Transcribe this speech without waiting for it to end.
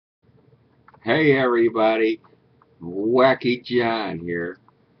Hey everybody, Wacky John here,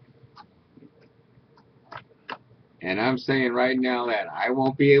 and I'm saying right now that I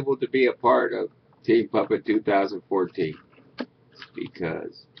won't be able to be a part of Team Puppet 2014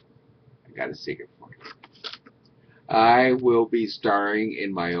 because I got a secret for you. I will be starring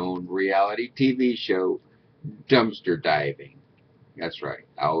in my own reality TV show, Dumpster Diving. That's right,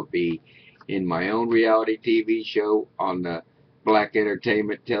 I will be in my own reality TV show on the Black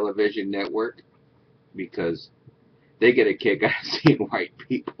Entertainment Television Network because they get a kick out of seeing white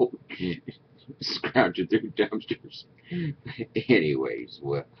people scrounging through dumpsters. Anyways,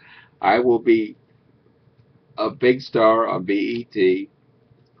 well, I will be a big star on BET.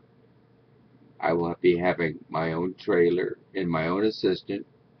 I will be having my own trailer and my own assistant,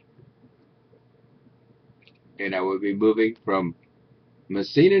 and I will be moving from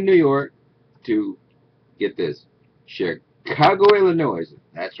Messina, New York to, get this, Chicago, Illinois.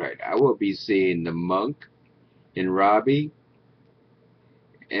 That's right. I will be seeing the Monk and Robbie,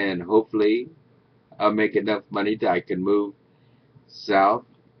 and hopefully I'll make enough money that I can move south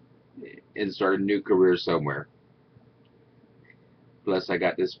and start a new career somewhere. Plus, I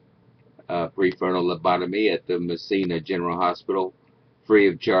got this prefrontal lobotomy at the Messina General Hospital, free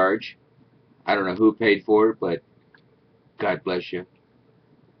of charge. I don't know who paid for it, but God bless you.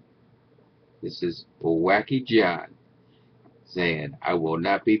 This is Wacky John saying I will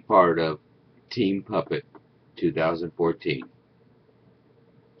not be part of Team Puppet 2014.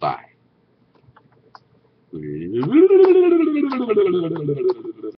 Bye.